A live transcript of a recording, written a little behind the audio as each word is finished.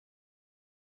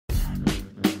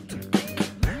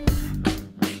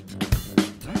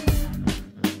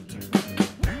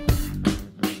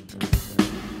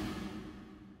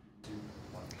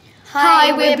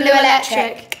Hi, we're Blue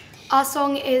Electric. Our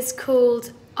song is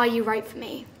called Are You Right For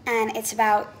Me? And it's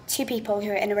about two people who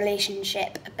are in a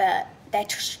relationship, but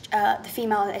the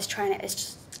female is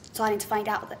starting to find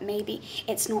out that maybe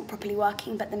it's not properly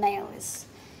working, but the male is.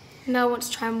 No one wants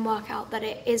to try and work out that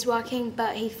it is working,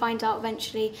 but he finds out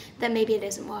eventually that maybe it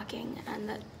isn't working and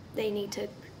that they need to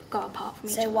go apart from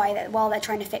each other. So while they're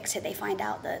trying to fix it, they find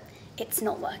out that it's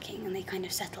not working and they kind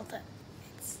of settle that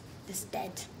it's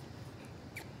dead.